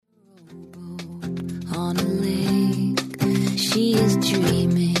on a lake. She is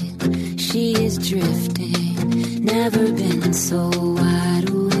dreaming, she is drifting, never been so wide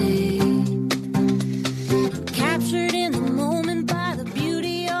awake. Captured in the moment by the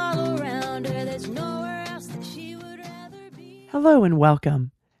beauty all around her, there's nowhere else that she would rather be. Hello and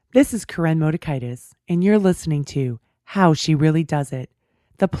welcome. This is Karen Motekaitis, and you're listening to How She Really Does It,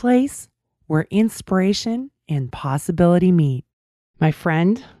 the place where inspiration and possibility meet. My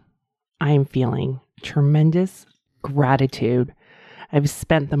friend, I am feeling tremendous gratitude. I've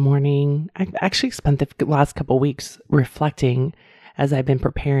spent the last couple of weeks reflecting as I've been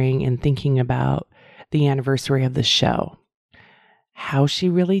preparing and thinking about the anniversary of the show. How She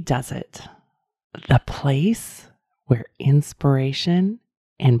Really Does It, the place where inspiration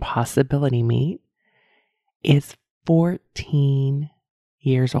and possibility meet, is 14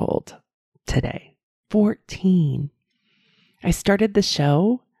 years old today. 14. I started the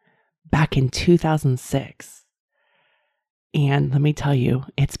show back in 2006. And let me tell you,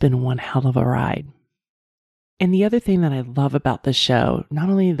 it's been one hell of a ride. And the other thing that I love about the show, not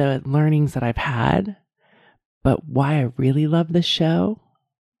only the learnings that I've had, but why I really love the show,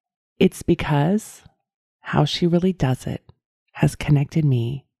 it's because How She Really Does It has connected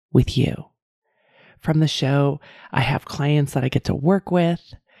me with you. From the show, I have clients that I get to work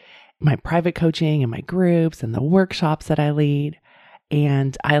with, my private coaching and my groups and the workshops that I lead.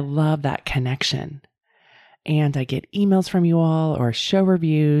 And I love that connection. And I get emails from you all or show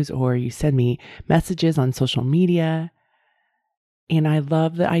reviews, or you send me messages on social media. And I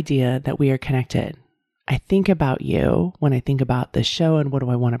love the idea that we are connected. I think about you when I think about the show and what do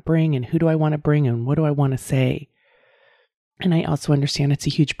I want to bring and who do I want to bring and what do I want to say. And I also understand it's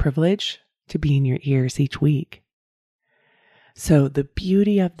a huge privilege to be in your ears each week. So the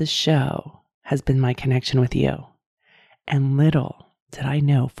beauty of the show has been my connection with you. And little did I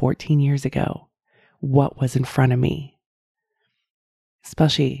know 14 years ago what was in front of me,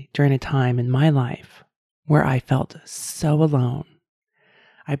 especially during a time in my life where I felt so alone.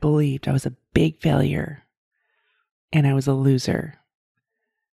 I believed I was a big failure and I was a loser.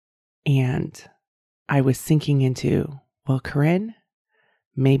 And I was sinking into, well, Corinne,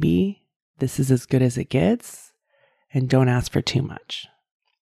 maybe this is as good as it gets and don't ask for too much.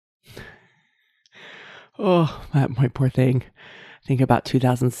 Oh, my poor thing. Think about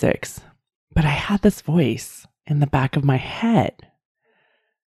 2006. But I had this voice in the back of my head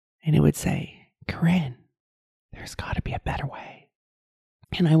and it would say, Corinne, there's got to be a better way.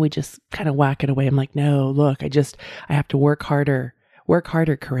 And I would just kind of whack it away. I'm like, no, look, I have to work harder. Work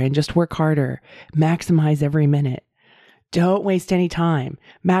harder, Corinne. Just work harder. Maximize every minute. Don't waste any time.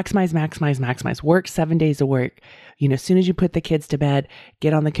 Maximize. Work 7 days of work. As soon as you put the kids to bed,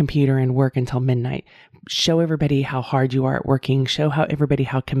 get on the computer and work until midnight. Show everybody how hard you are at working. Show everybody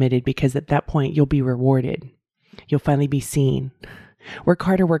how committed, because at that point you'll be rewarded. You'll finally be seen. Work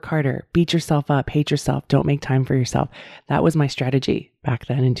harder. Beat yourself up. Hate yourself. Don't make time for yourself. That was my strategy back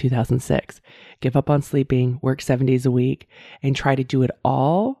then in 2006. Give up on sleeping, work 7 days a week, and try to do it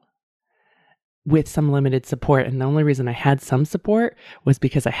all with some limited support. And the only reason I had some support was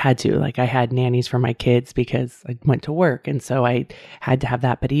because I had to. Like, I had nannies for my kids because I went to work. And so I had to have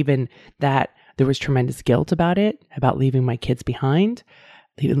that. But even that, there was tremendous guilt about it, about leaving my kids behind.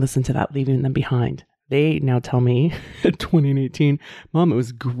 They didn't listen to that, leaving them behind. They now tell me in 2018, Mom, it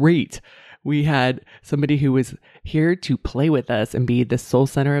was great. We had somebody who was here to play with us and be the sole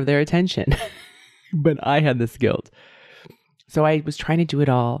center of their attention. But I had this guilt. So I was trying to do it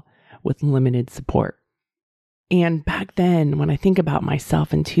all with limited support. And back then, when I think about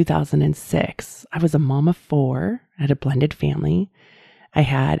myself in 2006, I was a mom of 4, I had a blended family. I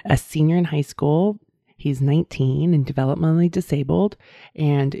had a senior in high school. He's 19 and developmentally disabled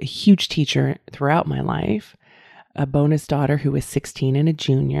and a huge teacher throughout my life. A bonus daughter who was 16 and a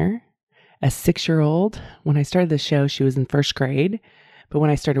junior. A 6-year-old. When I started the show, she was in first grade. But when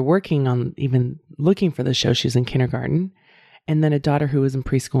I started working on even looking for the show, she was in kindergarten. And then a daughter who was in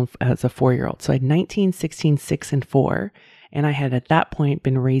preschool as a 4-year-old. So I had 19, 16, 6, and 4. And I had at that point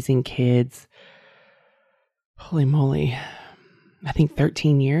been raising kids, holy moly, I think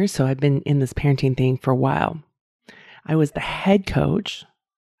 13 years. So I've been in this parenting thing for a while. I was the head coach.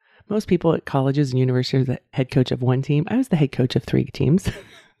 Most people at colleges and universities are the head coach of one team. I was the head coach of 3 teams.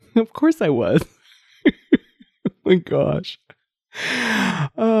 Of course I was. Oh my gosh.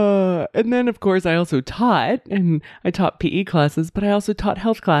 And then, of course, I also taught, and I taught PE classes, but I also taught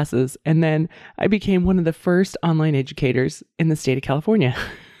health classes. And then I became one of the first online educators in the state of California.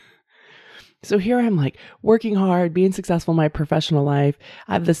 So here I'm like working hard, being successful in my professional life.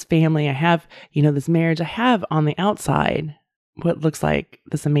 I have this family. I have, this marriage. I have on the outside what looks like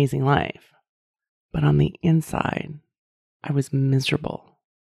this amazing life. but on the inside, I was miserable.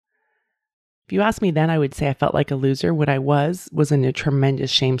 If you asked me then, I would say I felt like a loser. What I was in a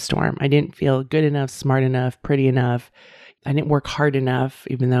tremendous shame storm. I didn't feel good enough, smart enough, pretty enough. I didn't work hard enough,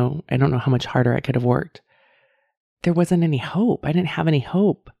 even though I don't know how much harder I could have worked. There wasn't any hope. I didn't have any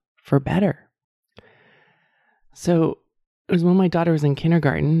hope for better. So it was when my daughter was in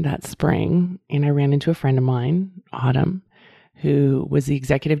kindergarten that spring, and I ran into a friend of mine, Autumn, who was the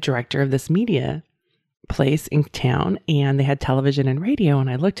executive director of this media place in town, and they had television and radio. And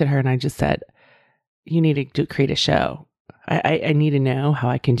I looked at her and I just said, you need to create a show. I need to know how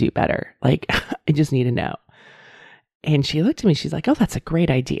I can do better. Like, I just need to know. And she looked at me, she's like, oh, that's a great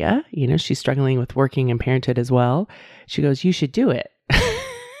idea. You know, she's struggling with working and parenthood as well. She goes, you should do it.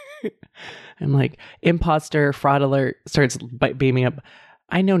 I'm like, imposter, fraud alert starts beaming up.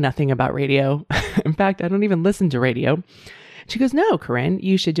 I know nothing about radio. In fact, I don't even listen to radio. She goes, no, Corinne,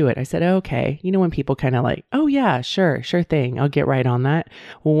 you should do it. I said, okay. You know, when people kind of like, oh yeah, sure thing. I'll get right on that.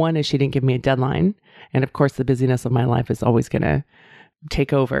 Well, one is she didn't give me a deadline. And of course, the busyness of my life is always going to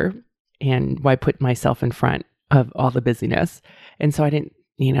take over. And why put myself in front of all the busyness? And so I didn't,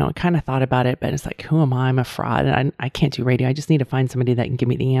 I kind of thought about it, but it's like, who am I? I'm a fraud. And I can't do radio. I just need to find somebody that can give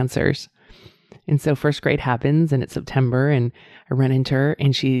me the answers. And so first grade happens and it's September and I run into her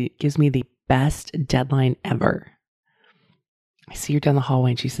and she gives me the best deadline ever. I see her down the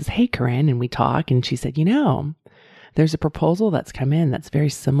hallway and she says, hey, Corinne, and we talk. And she said, there's a proposal that's come in that's very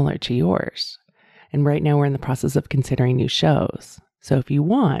similar to yours. And right now we're in the process of considering new shows. So if you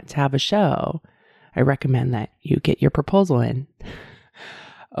want to have a show, I recommend that you get your proposal in.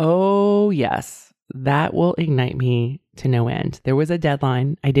 Oh, yes, that will ignite me to no end. There was a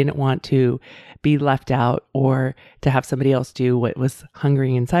deadline. I didn't want to be left out or to have somebody else do what was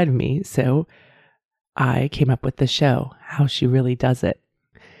hungering inside of me. So I came up with the show, How She Really Does It.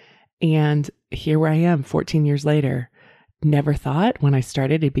 And here I am 14 years later. Never thought when I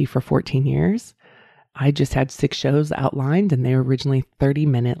started it'd be for 14 years. I just had 6 shows outlined and they were originally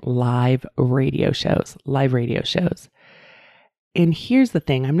 30-minute live radio shows. And here's the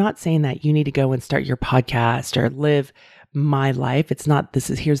thing. I'm not saying that you need to go and start your podcast or live my life. It's not,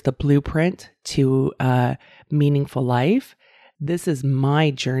 here's the blueprint to a meaningful life. This is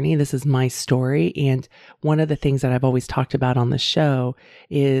my journey. This is my story. And one of the things that I've always talked about on the show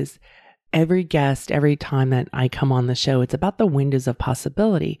is every guest, every time that I come on the show, it's about the windows of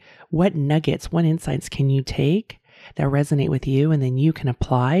possibility. What nuggets, what insights can you take that resonate with you and then you can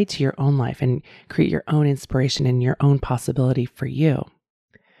apply to your own life and create your own inspiration and your own possibility for you.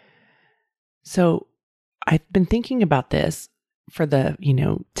 So I've been thinking about this for the,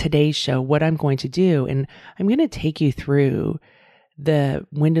 today's show, what I'm going to do. And I'm going to take you through the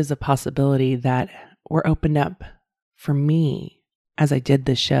windows of possibility that were opened up for me as I did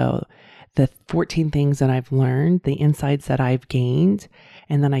the show, the 14 things that I've learned, the insights that I've gained,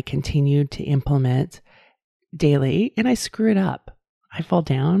 and then I continued to implement daily, and I screw it up. I fall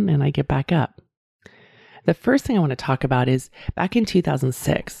down and I get back up. The first thing I want to talk about is back in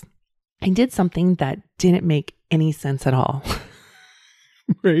 2006, I did something that didn't make any sense at all.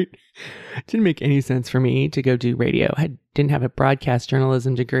 Right? It didn't make any sense for me to go do radio. I didn't have a broadcast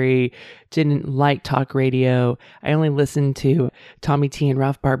journalism degree, didn't like talk radio. I only listened to Tommy T and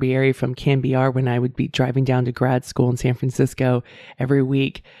Ralph Barbieri from CanBR when I would be driving down to grad school in San Francisco every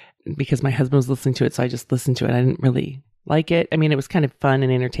week because my husband was listening to it. So I just listened to it. I didn't really like it. I mean, it was kind of fun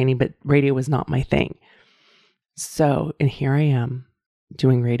and entertaining, but radio was not my thing. So, and here I am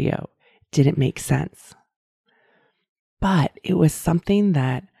doing radio. Didn't make sense. But it was something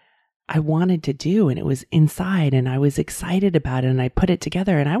that I wanted to do and it was inside and I was excited about it and I put it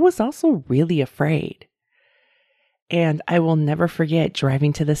together and I was also really afraid. And I will never forget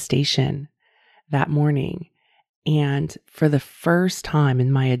driving to the station that morning. And for the first time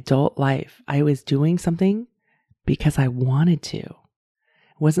in my adult life, I was doing something because I wanted to.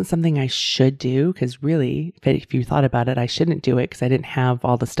 It wasn't something I should do because really, if you thought about it, I shouldn't do it because I didn't have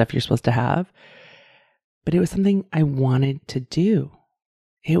all the stuff you're supposed to have. But it was something I wanted to do.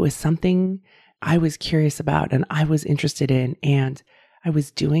 It was something I was curious about and I was interested in. And I was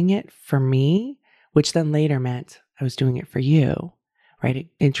doing it for me, which then later meant I was doing it for you, right?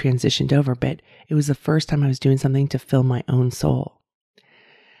 It transitioned over, but it was the first time I was doing something to fill my own soul.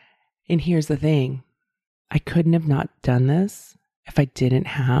 And here's the thing. I couldn't have not done this if I didn't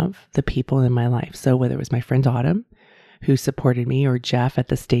have the people in my life. So whether it was my friend Autumn, who supported me, or Jeff at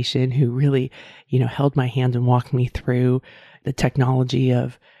the station, who really, held my hand and walked me through the technology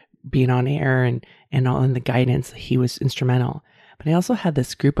of being on air and all in the guidance. He was instrumental. But I also had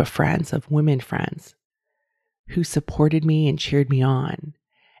this group of friends, of women friends, who supported me and cheered me on.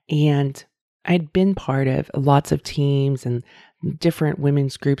 And I'd been part of lots of teams and different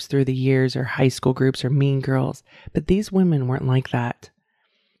women's groups through the years, or high school groups, or Mean Girls, but these women weren't like that.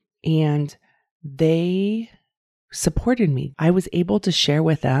 And they supported me. I was able to share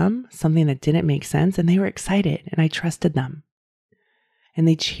with them something that didn't make sense, and they were excited, and I trusted them. And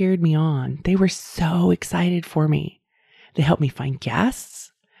they cheered me on. They were so excited for me. They helped me find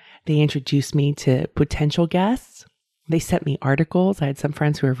guests. They introduced me to potential guests. They sent me articles. I had some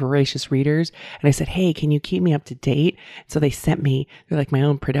friends who were voracious readers, and I said, hey, can you keep me up to date? So they sent me, they're like my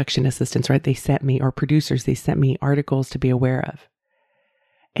own production assistants, right? They sent me, or producers, they sent me articles to be aware of.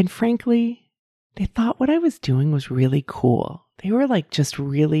 And frankly, they thought what I was doing was really cool. They were like just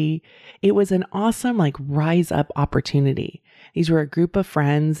really, it was an awesome like rise up opportunity. These were a group of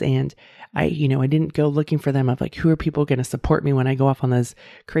friends, and I didn't go looking for them of like, who are people going to support me when I go off on this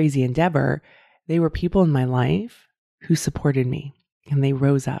crazy endeavor? They were people in my life who supported me, and they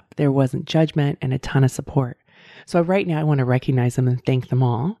rose up. There wasn't judgment and a ton of support. So right now I want to recognize them and thank them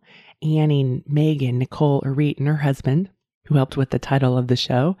all. Annie, Megan, Nicole, Arit, and her husband, who helped with the title of the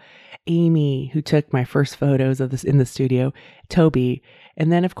show, Amy, who took my first photos of this in the studio, Toby,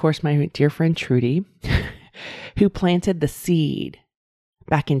 and then of course my dear friend Trudy, who planted the seed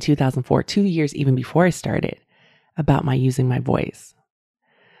back in 2004, 2 years even before I started, about my using my voice.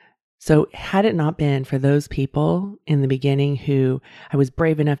 So had it not been for those people in the beginning who I was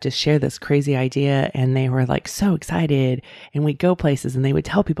brave enough to share this crazy idea, and they were like so excited, and we'd go places and they would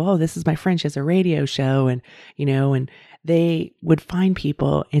tell people, oh, this is my friend, she has a radio show, and they would find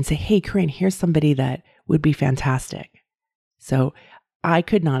people and say, hey, Corinne, here's somebody that would be fantastic. So I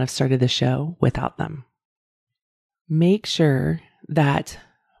could not have started the show without them. Make sure that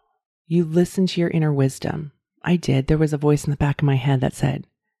you listen to your inner wisdom. I did. There was a voice in the back of my head that said,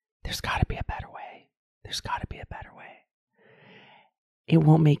 there's got to be a better way. There's got to be a better way. It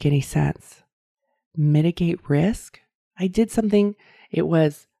won't make any sense. Mitigate risk. I did something. It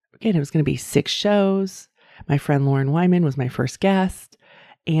was going to be 6 shows. My friend Lauren Wyman was my first guest,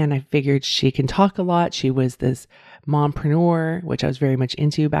 and I figured she can talk a lot. She was this mompreneur, which I was very much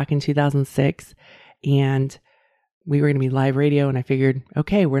into back in 2006. And we were going to be live radio, and I figured,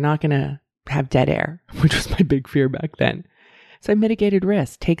 okay, we're not going to have dead air, which was my big fear back then. So I mitigated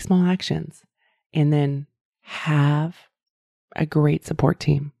risk, take small actions, and then have a great support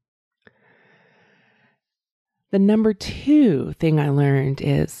team. The number 2 thing I learned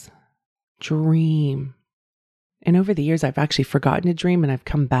is dream. And over the years, I've actually forgotten to dream, and I've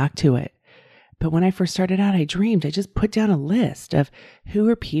come back to it. But when I first started out, I dreamed. I just put down a list of who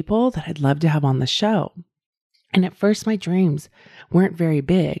are people that I'd love to have on the show. And at first, my dreams weren't very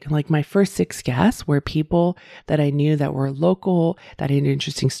big. Like my first 6 guests were people that I knew that were local, that had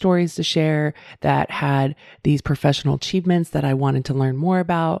interesting stories to share, that had these professional achievements that I wanted to learn more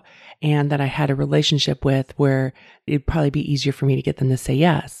about, and that I had a relationship with where it'd probably be easier for me to get them to say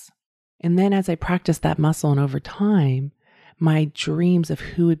yes. And then as I practiced that muscle and over time, my dreams of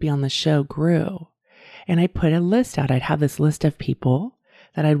who would be on the show grew. And I put a list out. I'd have this list of people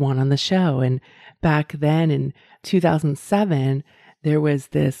that I'd want on the show. And back then in 2007, there was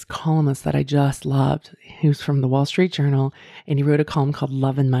this columnist that I just loved. He was from the Wall Street Journal, and he wrote a column called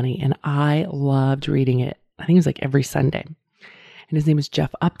Love and Money, and I loved reading it. I think it was like every Sunday. And his name is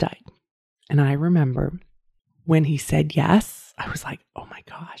Jeff Updike. And I remember when he said yes, I was like, oh my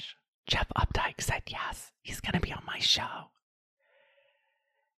gosh, Jeff Updike said yes. He's going to be on my show.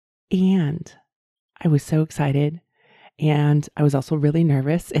 And I was so excited. And I was also really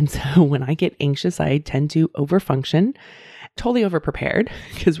nervous. And so when I get anxious, I tend to overfunction, totally overprepared,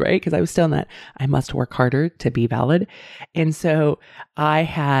 because I was still in that I must work harder to be valid. And so I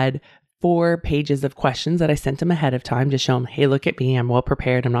had 4 pages of questions that I sent him ahead of time to show him, hey, look at me. I'm well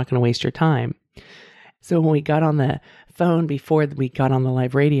prepared. I'm not going to waste your time. So when we got on the phone before we got on the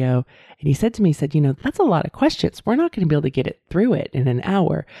live radio, and he said to me, that's a lot of questions. We're not going to be able to get through it in an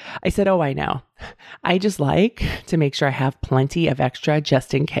hour. I said, oh, I know. I just like to make sure I have plenty of extra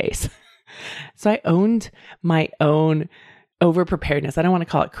just in case. So I owned my own over-preparedness. I don't want to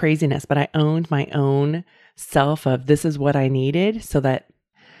call it craziness, but I owned my own self of this is what I needed, so that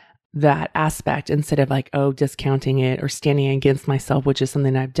aspect, instead of like, discounting it or standing against myself, which is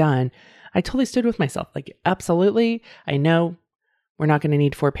something I've done, I totally stood with myself. Like, absolutely, I know we're not going to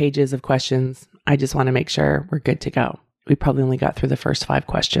need 4 pages of questions. I just want to make sure we're good to go. We probably only got through the first 5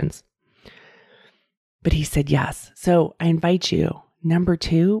 questions. But he said yes. So I invite you, number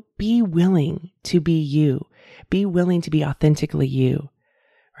 2, be willing to be you. Be willing to be authentically you,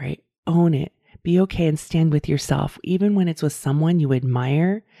 right? Own it. Be okay and stand with yourself, even when it's with someone you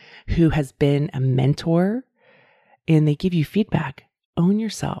admire who has been a mentor and they give you feedback. Own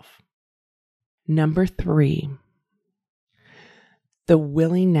yourself. Number 3, the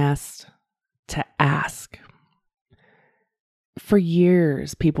willingness to ask. For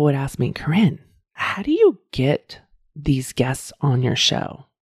years, people would ask me, Corinne, how do you get these guests on your show?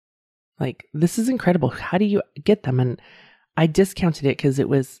 Like, this is incredible. How do you get them? And I discounted it because it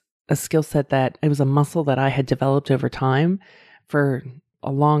was a skill set it was a muscle that I had developed over time for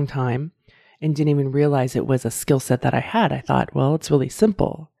a long time and didn't even realize it was a skill set that I had. I thought, well, it's really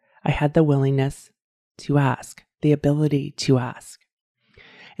simple. I had the willingness to ask, the ability to ask.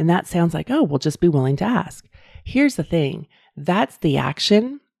 And that sounds like, oh, we'll just be willing to ask. Here's the thing. That's the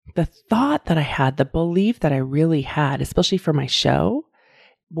action. The thought that I had, the belief that I really had, especially for my show,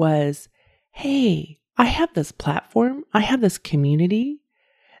 was, hey, I have this platform. I have this community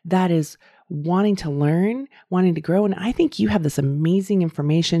that is wanting to learn, wanting to grow. And I think you have this amazing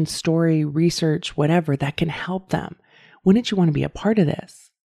information, story, research, whatever that can help them. Wouldn't you want to be a part of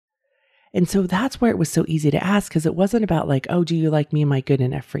this? And so that's where it was so easy to ask, because it wasn't about like, oh, do you like me? Am I good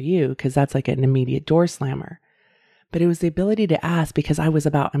enough for you? Because that's like an immediate door slammer. But it was the ability to ask because I'm a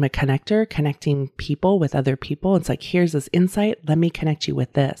connector, connecting people with other people. It's like, here's this insight. Let me connect you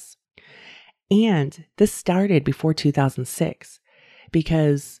with this. And this started before 2006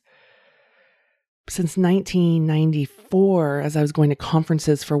 because since 1994, as I was going to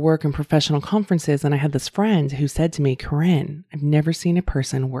conferences for work and professional conferences, and I had this friend who said to me, Corinne, I've never seen a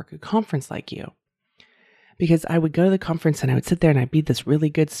person work a conference like you. Because I would go to the conference and I would sit there and I'd be this really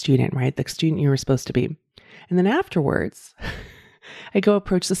good student, right? The student you were supposed to be. And then afterwards, I'd go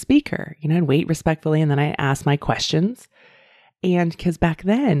approach the speaker, I'd wait respectfully and then I'd ask my questions. And because back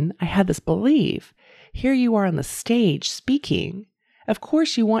then I had this belief, here you are on the stage speaking. Of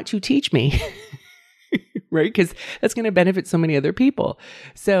course you want to teach me, right? Because that's going to benefit so many other people.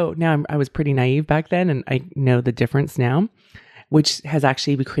 So now I was pretty naive back then and I know the difference now, which has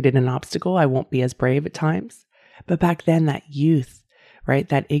actually created an obstacle. I won't be as brave at times. But back then that youth, right?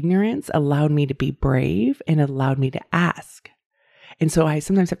 That ignorance allowed me to be brave and it allowed me to ask. And so I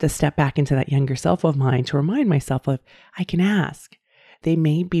sometimes have to step back into that younger self of mine to remind myself of, I can ask. They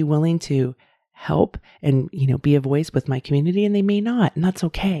may be willing to help and, be a voice with my community and they may not, and that's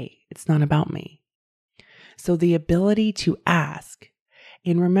okay. It's not about me. So the ability to ask,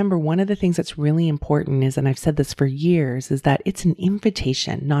 and remember, one of the things that's really important is, and I've said this for years, is that it's an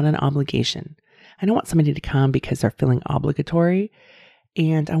invitation, not an obligation. I don't want somebody to come because they're feeling obligatory.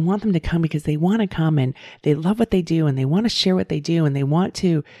 And I want them to come because they want to come and they love what they do and they want to share what they do and they want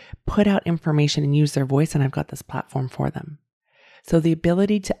to put out information and use their voice. And I've got this platform for them. So the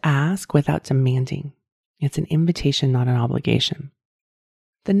ability to ask without demanding, it's an invitation, not an obligation.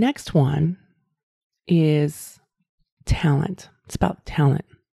 The next one is talent. It's about talent.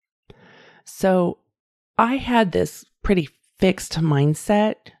 So I had this pretty fixed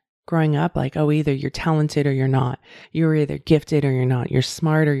mindset growing up, like, oh, either you're talented or you're not. You're either gifted or you're not. You're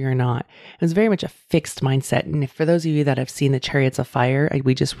smart or you're not. It was very much a fixed mindset. And for those of you that have seen the Chariots of Fire,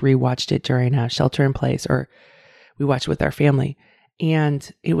 we just rewatched it during Shelter in Place, or we watched it with our family.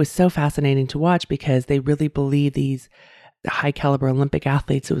 And it was so fascinating to watch because they really believe these high caliber Olympic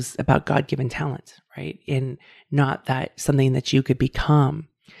athletes, it was about God-given talent, right? And not that something that you could become.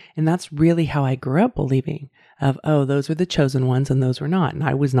 And that's really how I grew up believing of, oh, those were the chosen ones and those were not. And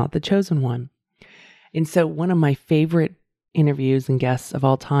I was not the chosen one. And so one of my favorite interviews and guests of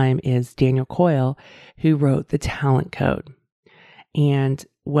all time is Daniel Coyle, who wrote The Talent Code. And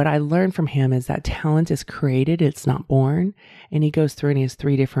what I learned from him is that talent is created, it's not born. And he goes through and he has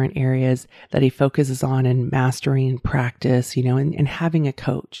 3 different areas that he focuses on in mastery and practice, and having a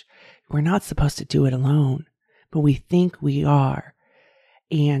coach. We're not supposed to do it alone, but we think we are.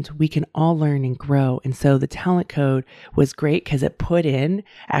 And we can all learn and grow. And so the Talent Code was great because it put in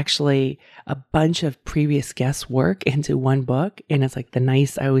actually a bunch of previous guests' work into one book. And it's like I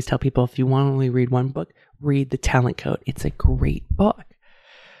always tell people, if you want to only read one book, read the Talent Code. It's a great book.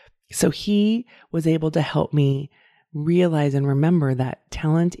 So he was able to help me realize and remember that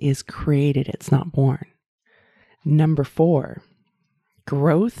talent is created. It's not born. Number 4,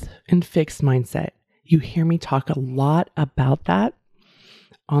 growth and fixed mindset. You hear me talk a lot about that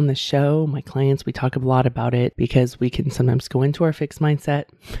on the show. My clients, we talk a lot about it because we can sometimes go into our fixed mindset.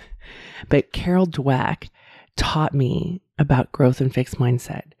 But Carol Dweck taught me about growth and fixed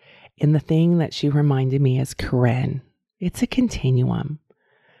mindset. And the thing that she reminded me is, Corinne, it's a continuum.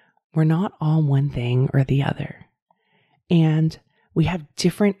 We're not all one thing or the other. And we have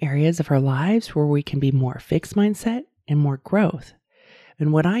different areas of our lives where we can be more fixed mindset and more growth.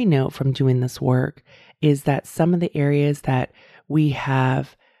 And what I know from doing this work is that some of the areas that we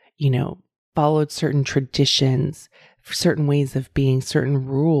have, followed certain traditions, certain ways of being, certain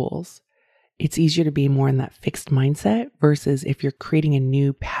rules, it's easier to be more in that fixed mindset versus if you're creating a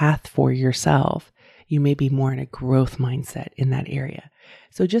new path for yourself, you may be more in a growth mindset in that area.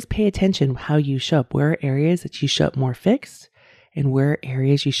 So just pay attention how you show up. Where are areas that you show up more fixed and where are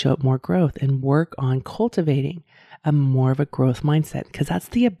areas you show up more growth, and work on cultivating a more of a growth mindset, because that's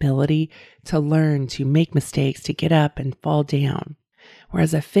the ability to learn, to make mistakes, to get up and fall down.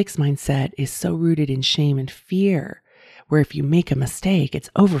 Whereas a fixed mindset is so rooted in shame and fear, where if you make a mistake, it's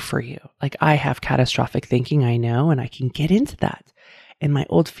over for you. Like I have catastrophic thinking, I know, and I can get into that. And my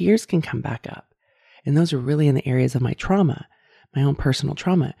old fears can come back up. And those are really in the areas of my trauma, my own personal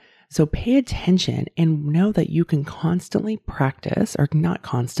trauma. So pay attention and know that you can constantly practice, or not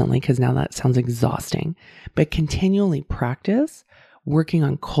constantly, because now that sounds exhausting, but continually practice working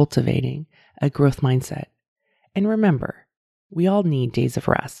on cultivating a growth mindset. And remember, we all need days of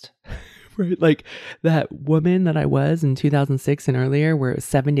rest, right? Like that woman that I was in 2006 and earlier, where it was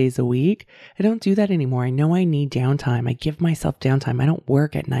 7 days a week. I don't do that anymore. I know I need downtime. I give myself downtime. I don't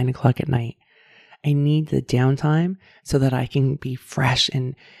work at 9 o'clock at night. I need the downtime so that I can be fresh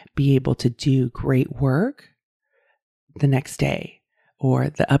and be able to do great work the next day or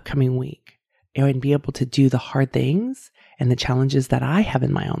the upcoming week, and be able to do the hard things and the challenges that I have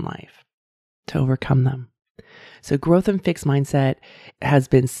in my own life to overcome them. So growth and fixed mindset has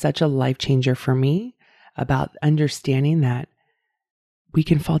been such a life changer for me, about understanding that we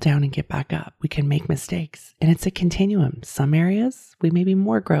can fall down and get back up. We can make mistakes, and it's a continuum. Some areas we may be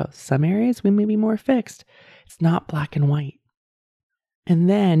more growth. Some areas we may be more fixed. It's not black and white. And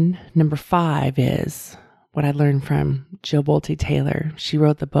then number 5 is what I learned from Jill Bolte Taylor. She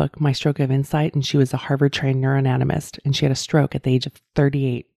wrote the book, My Stroke of Insight, and she was a Harvard-trained neuroanatomist, and she had a stroke at the age of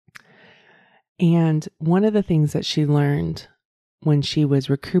 38. And one of the things that she learned when she was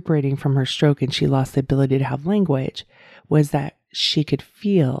recuperating from her stroke and she lost the ability to have language was that she could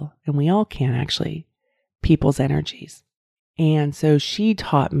feel, and we all can actually, people's energies. And so she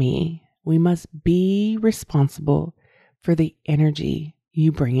taught me we must be responsible for the energy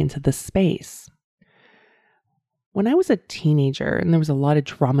you bring into the space. When I was a teenager and there was a lot of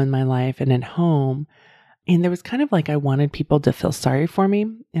drama in my life and at home, and there was kind of like I wanted people to feel sorry for me.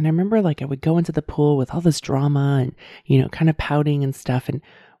 And I remember like I would go into the pool with all this drama and, kind of pouting and stuff. And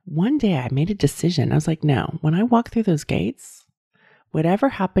one day I made a decision. I was like, no, when I walk through those gates, whatever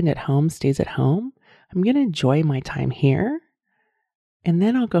happened at home stays at home. I'm going to enjoy my time here. And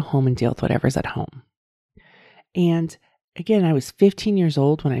then I'll go home and deal with whatever's at home. And again, I was 15 years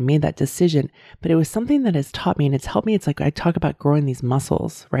old when I made that decision, but it was something that has taught me, and it's helped me. It's like I talk about growing these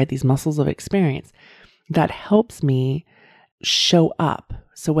muscles, right? These muscles of experience that helps me show up.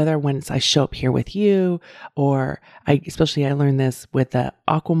 So whether I show up here with you, or I learned this with the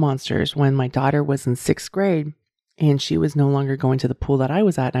Aqua Monsters when my daughter was in 6th grade and she was no longer going to the pool that I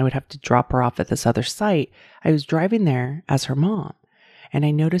was at, and I would have to drop her off at this other site. I was driving there as her mom, and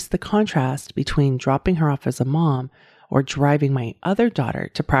I noticed the contrast between dropping her off as a mom or driving my other daughter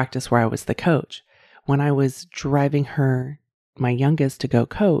to practice where I was the coach. When I was driving her, my youngest, to go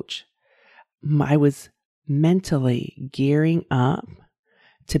coach, I was mentally gearing up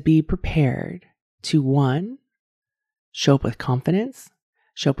to be prepared to, 1, show up with confidence,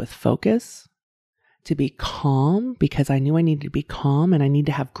 show up with focus, to be calm, because I knew I needed to be calm and I need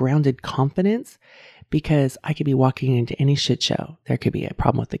to have grounded confidence, because I could be walking into any shit show. There could be a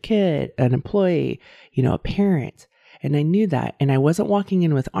problem with a kid, an employee, a parent. And I knew that. And I wasn't walking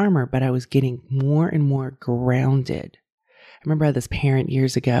in with armor, but I was getting more and more grounded. I remember I had this parent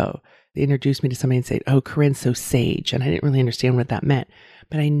years ago. They introduced me to somebody and said, "Oh, Corinne's so sage." And I didn't really understand what that meant,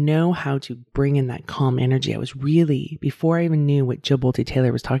 but I know how to bring in that calm energy. I was really, before I even knew what Jill Bolte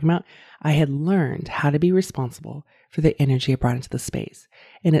Taylor was talking about, I had learned how to be responsible for the energy I brought into the space.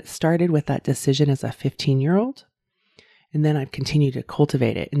 And it started with that decision as a 15-year-old. And then I've continued to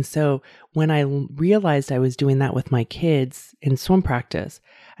cultivate it. And so when I realized I was doing that with my kids in swim practice,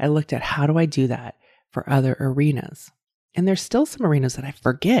 I looked at how do I do that for other arenas? And there's still some arenas that I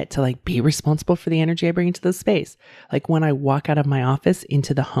forget to be responsible for the energy I bring into the space. Like when I walk out of my office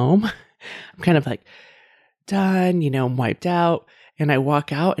into the home, I'm kind of done, I'm wiped out. And I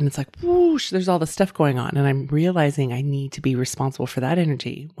walk out and it's like, whoosh, there's all this stuff going on. And I'm realizing I need to be responsible for that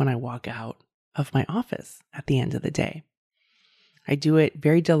energy when I walk out of my office at the end of the day. I do it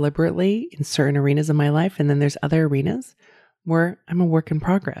very deliberately in certain arenas of my life. And then there's other arenas where I'm a work in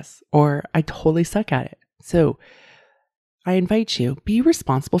progress or I totally suck at it. So I invite you, be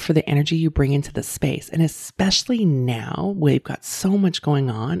responsible for the energy you bring into the space. And especially now, we've got so much going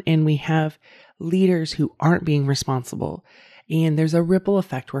on and we have leaders who aren't being responsible. And there's a ripple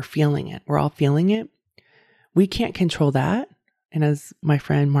effect. We're feeling it. We're all feeling it. We can't control that. And as my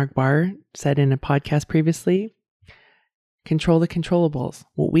friend Mark Barr said in a podcast previously, control the controllables.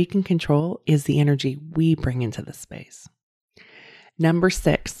 What we can control is the energy we bring into the space. Number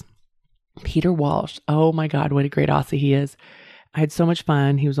 6, Peter Walsh. Oh my God, what a great Aussie he is. I had so much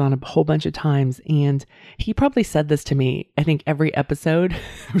fun. He was on a whole bunch of times, and he probably said this to me, I think every episode.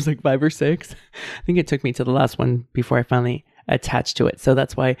 It was like 5 or 6. I think it took me to the last one before I finally attached to it. So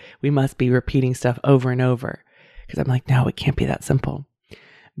that's why we must be repeating stuff over and over, because I'm like, no, it can't be that simple.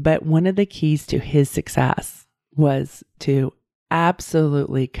 But one of the keys to his success was to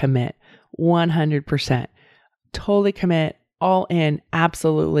absolutely commit 100%, totally commit, all in,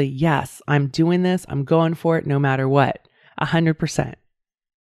 absolutely. Yes, I'm doing this. I'm going for it no matter what. 100%.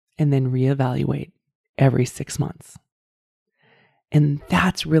 And then reevaluate every 6 months. And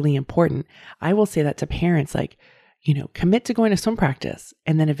that's really important. I will say that to parents, like, commit to going to swim practice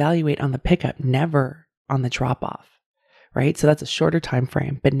and then evaluate on the pickup, never on the drop off, right? So that's a shorter time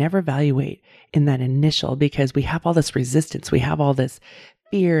frame, but never evaluate in that initial, because we have all this resistance. We have all this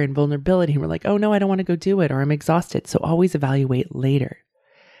fear and vulnerability. And we're like, oh no, I don't want to go do it, or I'm exhausted. So always evaluate later.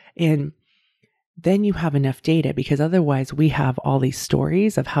 And then you have enough data, because otherwise we have all these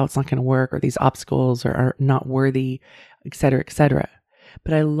stories of how it's not going to work, or these obstacles, or are not worthy, et cetera, et cetera.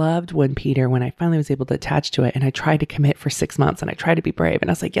 But I loved when I finally was able to attach to it, and I tried to commit for 6 months, and I tried to be brave, and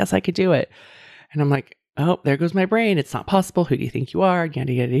I was like, yes, I could do it. And I'm like, oh, there goes my brain. It's not possible. Who do you think you are?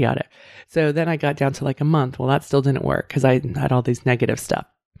 Yada, yada, yada. So then I got down to like a month. Well, that still didn't work because I had all these negative stuff.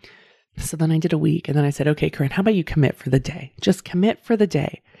 So then I did a week, and then I said, okay, Corinne, how about you commit for the day? Just commit for the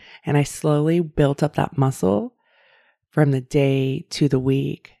day. And I slowly built up that muscle from the day to the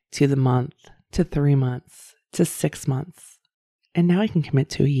week to the month to 3 months to 6 months. And now I can commit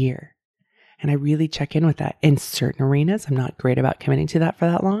to a year. And I really check in with that. In certain arenas, I'm not great about committing to that for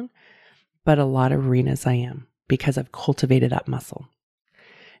that long, but a lot of arenas I am, because I've cultivated that muscle.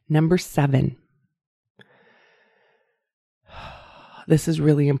 Number 7. This is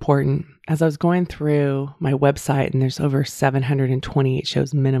really important. As I was going through my website, and there's over 728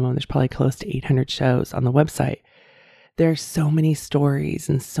 shows minimum, there's probably close to 800 shows on the website. There are so many stories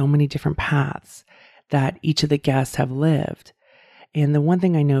and so many different paths that each of the guests have lived. And the one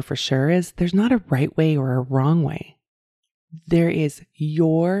thing I know for sure is there's not a right way or a wrong way. There is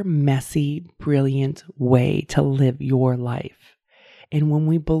your messy, brilliant way to live your life. And when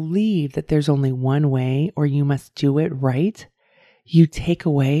we believe that there's only one way, or you must do it right, you take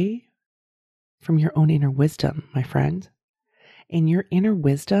away from your own inner wisdom, my friend. And your inner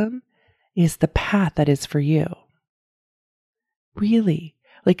wisdom is the path that is for you. Really.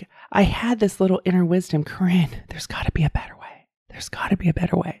 Like, I had this little inner wisdom, Corinne, there's got to be a better way. There's got to be a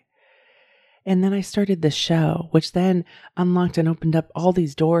better way. And then I started this show, which then unlocked and opened up all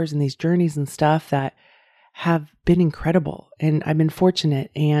these doors and these journeys and stuff that have been incredible. And I've been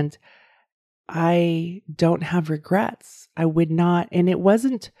fortunate, and I don't have regrets. I would not, and it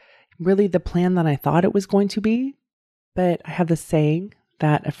wasn't really the plan that I thought it was going to be, but I have this saying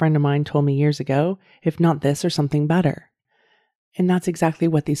that a friend of mine told me years ago, if not this or something better. And that's exactly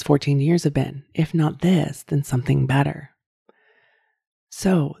what these 14 years have been. If not this, then something better.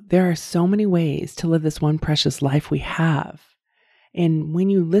 So there are so many ways to live this one precious life we have. And when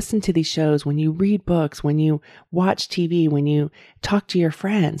you listen to these shows, when you read books, when you watch TV, when you talk to your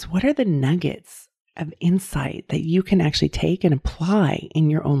friends, what are the nuggets of insight that you can actually take and apply in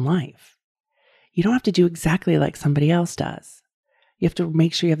your own life? You don't have to do exactly like somebody else does. You have to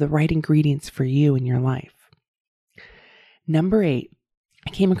make sure you have the right ingredients for you in your life. Number 8, I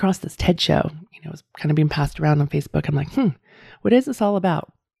came across this TED show. It was kind of being passed around on Facebook. I'm like, what is this all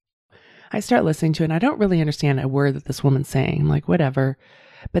about? I start listening to it, and I don't really understand a word that this woman's saying. I'm like, whatever.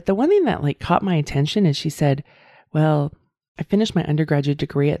 But the one thing that caught my attention is she said, well, I finished my undergraduate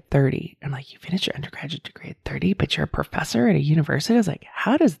degree at 30. I'm like, you finished your undergraduate degree at 30, but you're a professor at a university? I was like,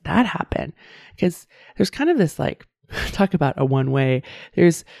 how does that happen? Because there's kind of this talk about a one way.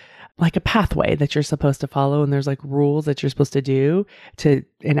 There's a pathway that you're supposed to follow, and there's rules that you're supposed to do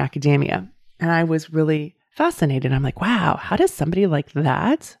in academia. And I was really fascinated. I'm like, wow, how does somebody like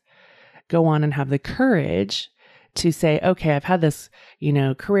that go on and have the courage to say, okay, I've had this,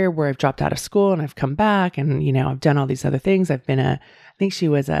 career where I've dropped out of school and I've come back, and, I've done all these other things. I've been I think she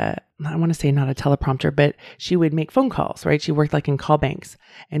was I want to say not a teleprompter, but she would make phone calls, right? She worked in call banks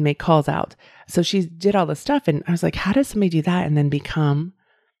and make calls out. So she did all this stuff. And I was like, how does somebody do that and then become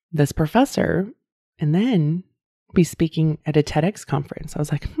this professor and then be speaking at a TEDx conference? I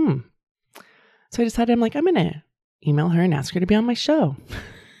was like, So I decided, I'm going to email her and ask her to be on my show.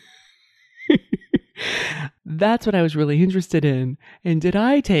 That's what I was really interested in. And did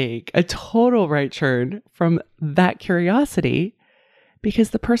I take a total right turn from that curiosity because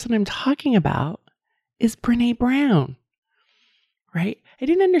the person I'm talking about is Brene Brown, right? I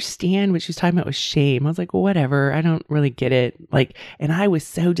didn't understand what she was talking about with shame. I was like, well, whatever. I don't really get it. And I was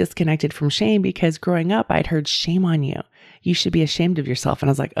so disconnected from shame because growing up, I'd heard shame on you. You should be ashamed of yourself. And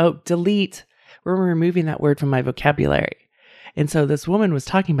I was like, oh, delete. We're removing that word from my vocabulary. And so this woman was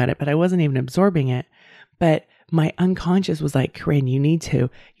talking about it, but I wasn't even absorbing it. But my unconscious was like, Corinne, you need to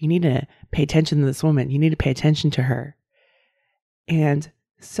pay attention to this woman. You need to pay attention to her. And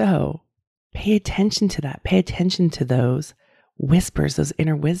so pay attention to that. Pay attention to those whispers, those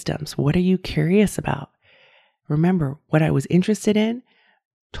inner wisdoms. What are you curious about? Remember, what I was interested in,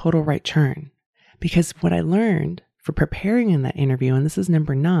 total right turn. Because what I learned for preparing in that interview, and this is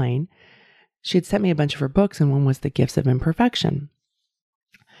number 9, she had sent me a bunch of her books, and one was The Gifts of Imperfection.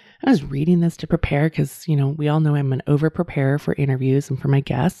 I was reading this to prepare because, we all know I'm an over-preparer for interviews and for my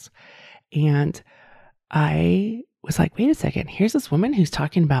guests. And I was like, wait a second, here's this woman who's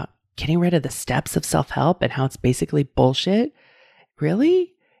talking about getting rid of the steps of self-help and how it's basically bullshit.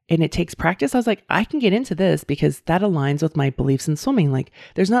 Really? And it takes practice. I was like, I can get into this because that aligns with my beliefs in swimming. Like,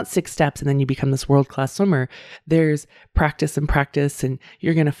 there's not 6 steps and then you become this world-class swimmer. There's practice and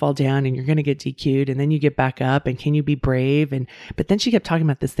you're going to fall down and you're going to get DQ'd and then you get back up and can you be brave? But then she kept talking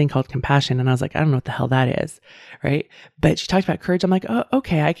about this thing called compassion. And I was like, I don't know what the hell that is. Right. But she talked about courage. I'm like, oh,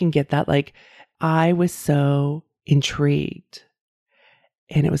 okay, I can get that. Like, I was so intrigued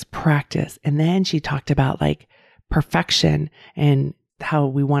and it was practice. And then she talked about like perfection and how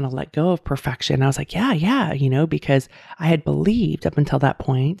we want to let go of perfection. I was like, yeah, because I had believed up until that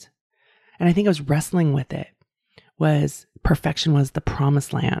point, and I think I was wrestling with it, was perfection was the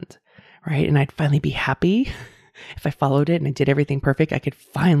promised land, right? And I'd finally be happy if I followed it and I did everything perfect. I could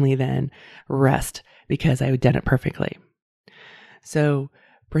finally then rest because I had done it perfectly. So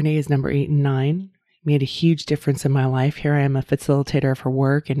Brene is number 8 and 9. Made a huge difference in my life. Here I am, a facilitator of her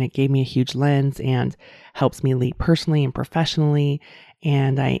work, and it gave me a huge lens and helps me lead personally and professionally.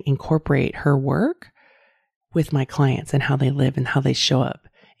 And I incorporate her work with my clients and how they live and how they show up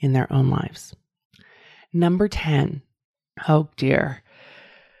in their own lives. Number 10. Oh dear.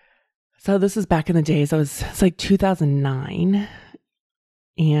 So this is back in the days. It's like 2009.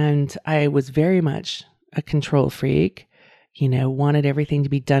 And I was very much a control freak. Wanted everything to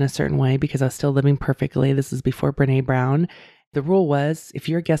be done a certain way because I was still living perfectly. This is before Brene Brown. The rule was, if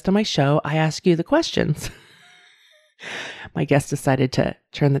you're a guest on my show, I ask you the questions. My guest decided to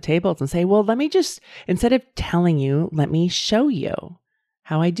turn the tables and say, well, let me just, instead of telling you, let me show you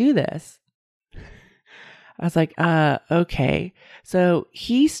how I do this. I was like, okay. So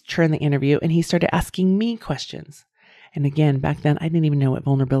he turned the interview and he started asking me questions. And again, back then, I didn't even know what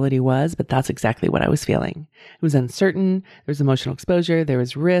vulnerability was, but that's exactly what I was feeling. It was uncertain. There was emotional exposure. There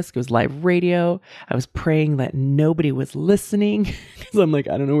was risk. It was live radio. I was praying that nobody was listening because I'm like,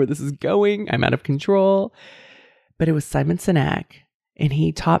 I don't know where this is going. I'm out of control. But it was Simon Sinek, and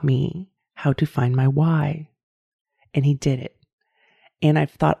he taught me how to find my why. And he did it. And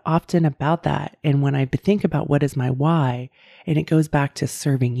I've thought often about that. And when I think about what is my why, and it goes back to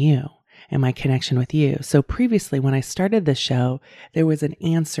serving you and my connection with you. So previously, when I started this show, there was an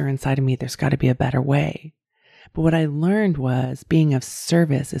answer inside of me. There's got to be a better way. But what I learned was being of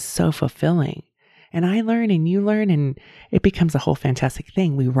service is so fulfilling. And I learn and you learn, and it becomes a whole fantastic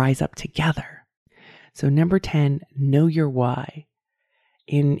thing. We rise up together. So number 10, know your why.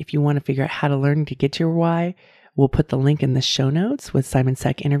 And if you want to figure out how to learn to get to your why, we'll put the link in the show notes with Simon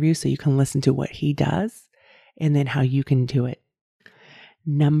Sinek interview so you can listen to what he does and then how you can do it.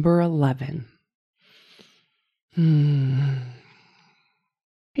 Number 11. I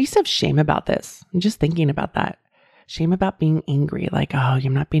used to have shame about this. I'm just thinking about that. Shame about being angry. Like, oh,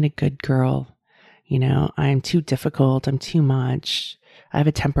 I'm not being a good girl. I'm too difficult. I'm too much. I have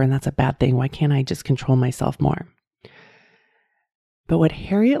a temper and that's a bad thing. Why can't I just control myself more? But what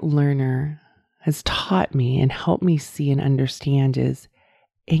Harriet Lerner has taught me and helped me see and understand is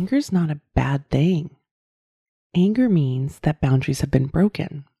anger is not a bad thing. Anger means that boundaries have been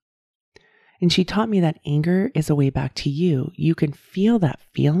broken. And she taught me that anger is a way back to you. You can feel that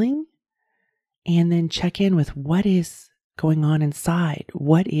feeling and then check in with what is going on inside.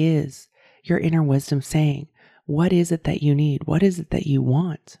 What is your inner wisdom saying? What is it that you need? What is it that you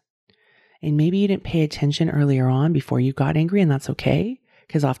want? And maybe you didn't pay attention earlier on before you got angry, and that's okay.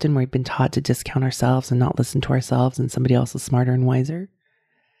 Because often we've been taught to discount ourselves and not listen to ourselves, and somebody else is smarter and wiser.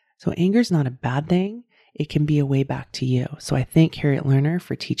 So anger is not a bad thing. It can be a way back to you. So I thank Harriet Lerner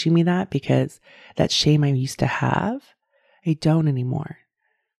for teaching me that, because that shame I used to have, I don't anymore.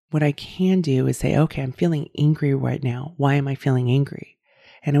 What I can do is say, okay, I'm feeling angry right now. Why am I feeling angry?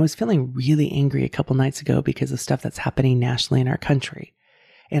 And I was feeling really angry a couple nights ago because of stuff that's happening nationally in our country.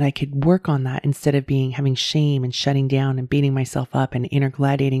 And I could work on that instead of having shame and shutting down and beating myself up and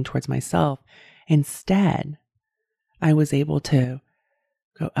intergladiating towards myself. Instead, I was able to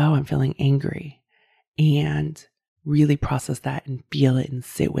go, oh, I'm feeling angry, and really process that and feel it and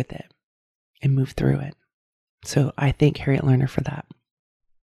sit with it and move through it. So I thank Harriet Lerner for that.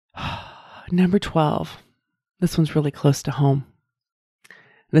 Number 12. This one's really close to home.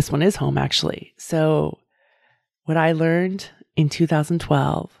 This one is home, actually. So what I learned in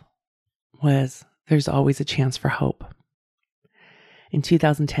 2012 was there's always a chance for hope. In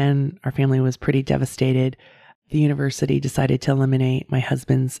 2010, our family was pretty devastated. The university decided to eliminate my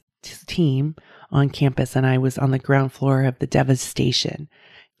husband's team on campus, and I was on the ground floor of the devastation.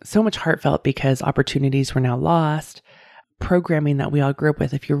 So much heartfelt because opportunities were now lost. Programming that we all grew up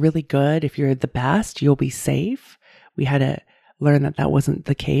with, if you're really good, if you're the best, you'll be safe. We had to learn that that wasn't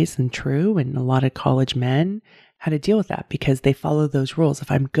the case and true, and a lot of college men had to deal with that because they follow those rules. If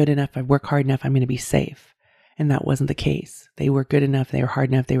I'm good enough, I work hard enough, I'm going to be safe. And that wasn't the case. They were good enough, they were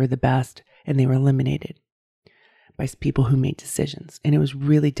hard enough, they were the best, and they were eliminated by people who made decisions. And it was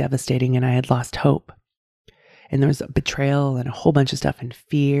really devastating, and I had lost hope. And there was betrayal and a whole bunch of stuff, and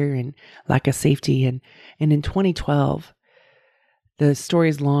fear and lack of safety. And in 2012, the story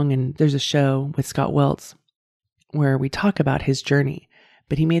is long, and there's a show with Scott Welts where we talk about his journey.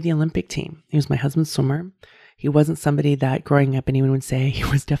 But he made the Olympic team. He was my husband's swimmer. He wasn't somebody that growing up anyone would say he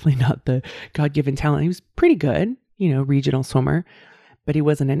was definitely not the God-given talent. He was pretty good, regional swimmer, but he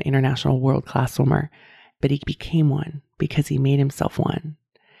wasn't an international world-class swimmer. But he became one because he made himself one.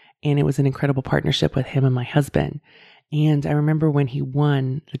 And it was an incredible partnership with him and my husband. And I remember when he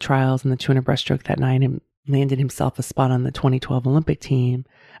won the trials in the 200 breaststroke that night and landed himself a spot on the 2012 Olympic team,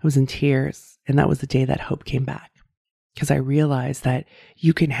 I was in tears. And that was the day that hope came back. Because I realized that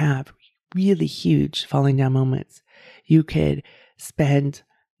you can have really huge falling down moments. You could spend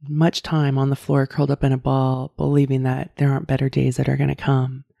much time on the floor curled up in a ball, believing that there aren't better days that are going to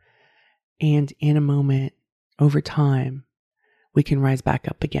come. And in a moment, over time, we can rise back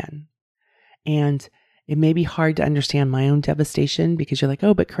up again. And it may be hard to understand my own devastation because you're like,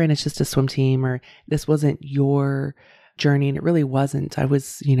 oh, but Corinne, it's just a swim team, or this wasn't your journey. And it really wasn't. I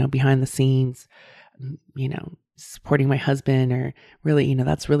was, behind the scenes, supporting my husband, or really,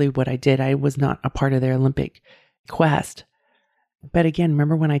 that's really what I did. I was not a part of their Olympic quest. But again,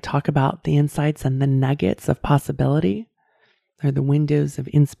 remember when I talk about the insights and the nuggets of possibility, or the windows of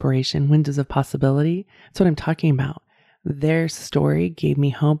inspiration, windows of possibility? That's what I'm talking about. Their story gave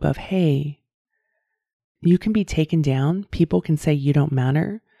me hope of, hey, you can be taken down. People can say you don't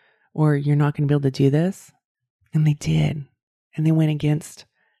matter, or you're not going to be able to do this. And they did. And they went against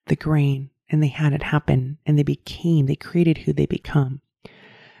the grain, and they had it happen, and they created who they become.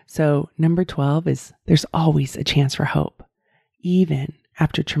 So number 12 is there's always a chance for hope, even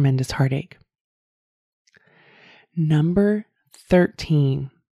after tremendous heartache. Number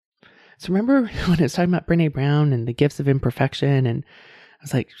 13. So remember when I was talking about Brené Brown and the gifts of imperfection, and I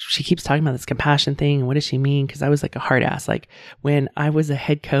was like, she keeps talking about this compassion thing, and what does she mean? Because I was like a hard ass. Like when I was a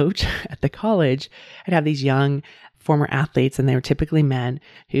head coach at the college, I'd have these young former athletes, and they were typically men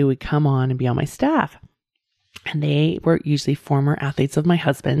who would come on and be on my staff. And they were usually former athletes of my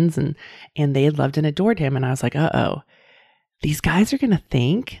husband's, and they had loved and adored him. And I was like, uh-oh, these guys are going to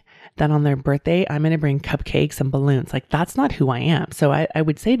think that on their birthday, I'm going to bring cupcakes and balloons. Like, that's not who I am. So I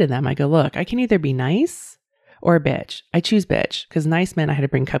would say to them, I go, look, I can either be nice or a bitch. I choose bitch, because nice meant I had to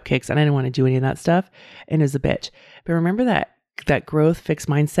bring cupcakes and I didn't want to do any of that stuff. And it was a bitch. But remember that growth fixed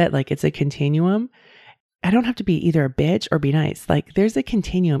mindset, like it's a continuum. I don't have to be either a bitch or be nice. Like there's a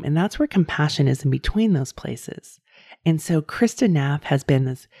continuum, and that's where compassion is in between those places. And so Krista Neff has been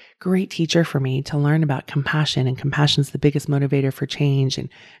this great teacher for me to learn about compassion, and compassion is the biggest motivator for change, and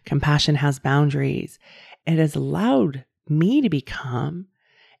compassion has boundaries. It has allowed me to become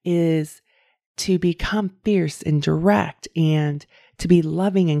fierce and direct, and to be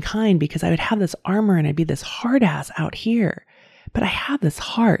loving and kind, because I would have this armor and I'd be this hard ass out here. But I have this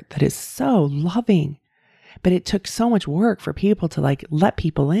heart that is so loving. But it took so much work for people to let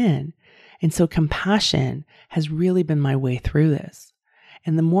people in. And so compassion has really been my way through this.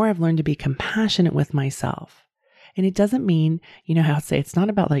 And the more I've learned to be compassionate with myself, and it doesn't mean, how to say, it's not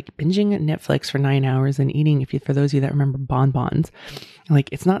about binging at Netflix for 9 hours and eating, for those of you that remember bonbons,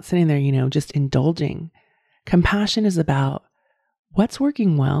 it's not sitting there, just indulging. Compassion is about what's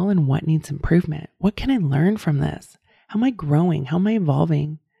working well and what needs improvement. What can I learn from this? How am I growing? How am I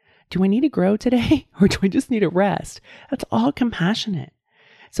evolving? Do I need to grow today, or do I just need a rest? That's all compassionate.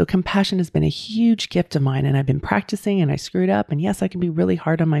 So compassion has been a huge gift of mine, and I've been practicing, and I screwed up. And yes, I can be really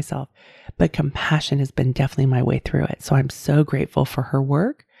hard on myself, but compassion has been definitely my way through it. So I'm so grateful for her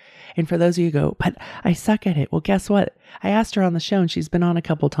work. And for those of you who go, but I suck at it. Well, guess what? I asked her on the show, and she's been on a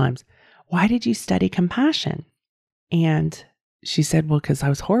couple times, why did you study compassion? And she said, well, because I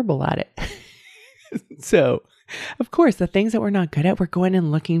was horrible at it. So, of course, the things that we're not good at, we're going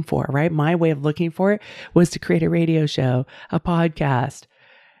and looking for, right? My way of looking for it was to create a radio show, a podcast.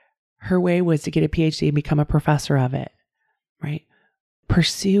 Her way was to get a PhD and become a professor of it, right?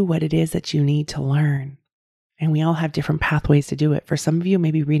 Pursue what it is that you need to learn. And we all have different pathways to do it. For some of you,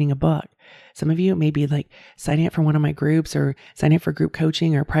 maybe reading a book. Some of you may be like signing up for one of my groups or signing up for group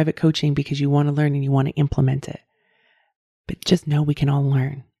coaching or private coaching because you want to learn and you want to implement it. But just know we can all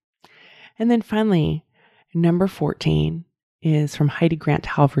learn. And then finally, number 14 is from Heidi Grant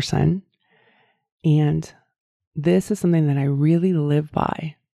Halverson. And this is something that I really live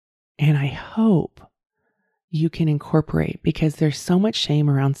by. And I hope you can incorporate because there's so much shame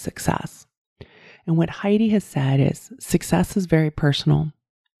around success. And what Heidi has said is success is very personal.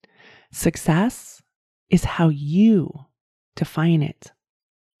 Success is how you define it.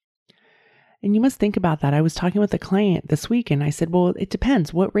 And you must think about that. I was talking with a client this week and I said, well, it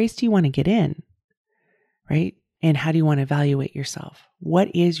depends. What race do you want to get in? Right? And how do you want to evaluate yourself?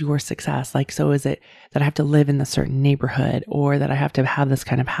 What is your success? Like, so is it that I have to live in a certain neighborhood or that I have to have this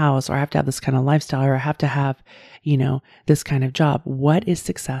kind of house or I have to have this kind of lifestyle or I have to have, this kind of job? What is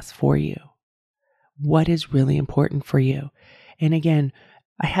success for you? What is really important for you? And again,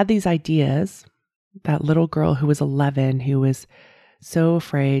 I had these ideas, that little girl who was 11, who was so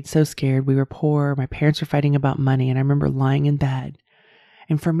afraid, so scared. We were poor. My parents were fighting about money. And I remember lying in bed.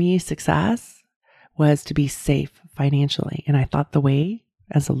 And for me, success was to be safe financially. And I thought the way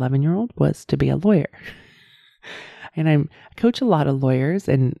as an 11-year-old was to be a lawyer. And I coach a lot of lawyers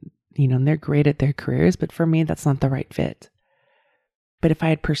and, and they're great at their careers. But for me, that's not the right fit. But if I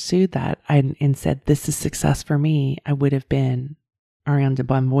had pursued that and said, this is success for me, I would have been, Ariane de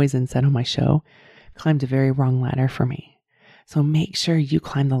Bonvoisin said on my show, climbed a very wrong ladder for me. So make sure you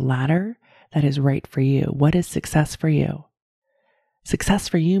climb the ladder that is right for you. What is success for you? Success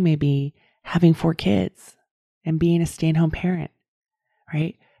for you may be having 4 kids and being a stay-at-home parent,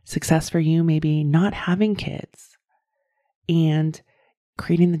 right? Success for you may be not having kids and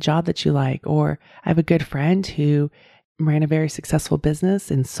creating the job that you like. Or I have a good friend who ran a very successful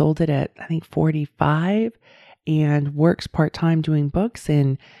business and sold it at, I think, 45 and works part-time doing books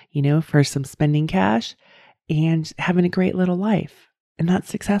and, for some spending cash and having a great little life. And that's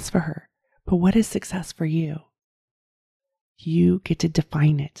success for her. But what is success for you? You get to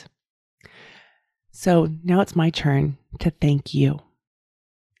define it. So now it's my turn to thank you.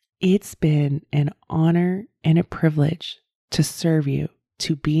 It's been an honor and a privilege to serve you,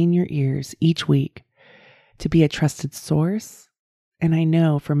 to be in your ears each week, to be a trusted source. And I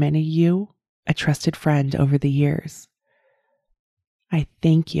know for many of you, a trusted friend over the years. I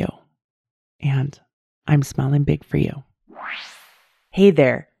thank you. And I'm smiling big for you. Hey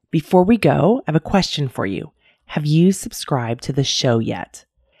there. Before we go, I have a question for you. Have you subscribed to the show yet?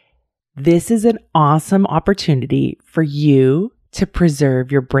 This is an awesome opportunity for you to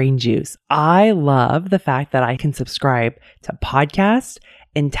preserve your brain juice. I love the fact that I can subscribe to podcasts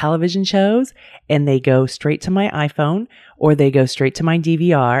and television shows and they go straight to my iPhone or they go straight to my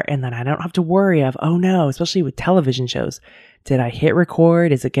DVR and then I don't have to worry of, oh no, especially with television shows. Did I hit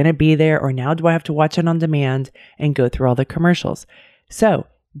record? Is it going to be there? Or now do I have to watch it on demand and go through all the commercials? So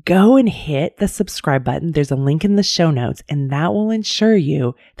go and hit the subscribe button. There's a link in the show notes and that will ensure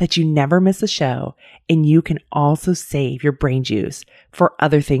you that you never miss a show and you can also save your brain juice for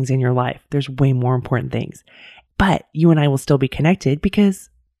other things in your life. There's way more important things. But you and I will still be connected because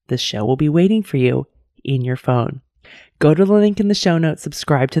the show will be waiting for you in your phone. Go to the link in the show notes,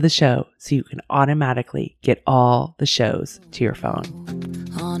 subscribe to the show so you can automatically get all the shows to your phone.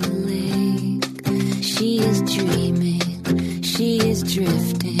 On a lake, she is dreaming, she is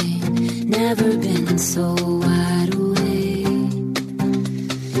drifting, never been so wide awake.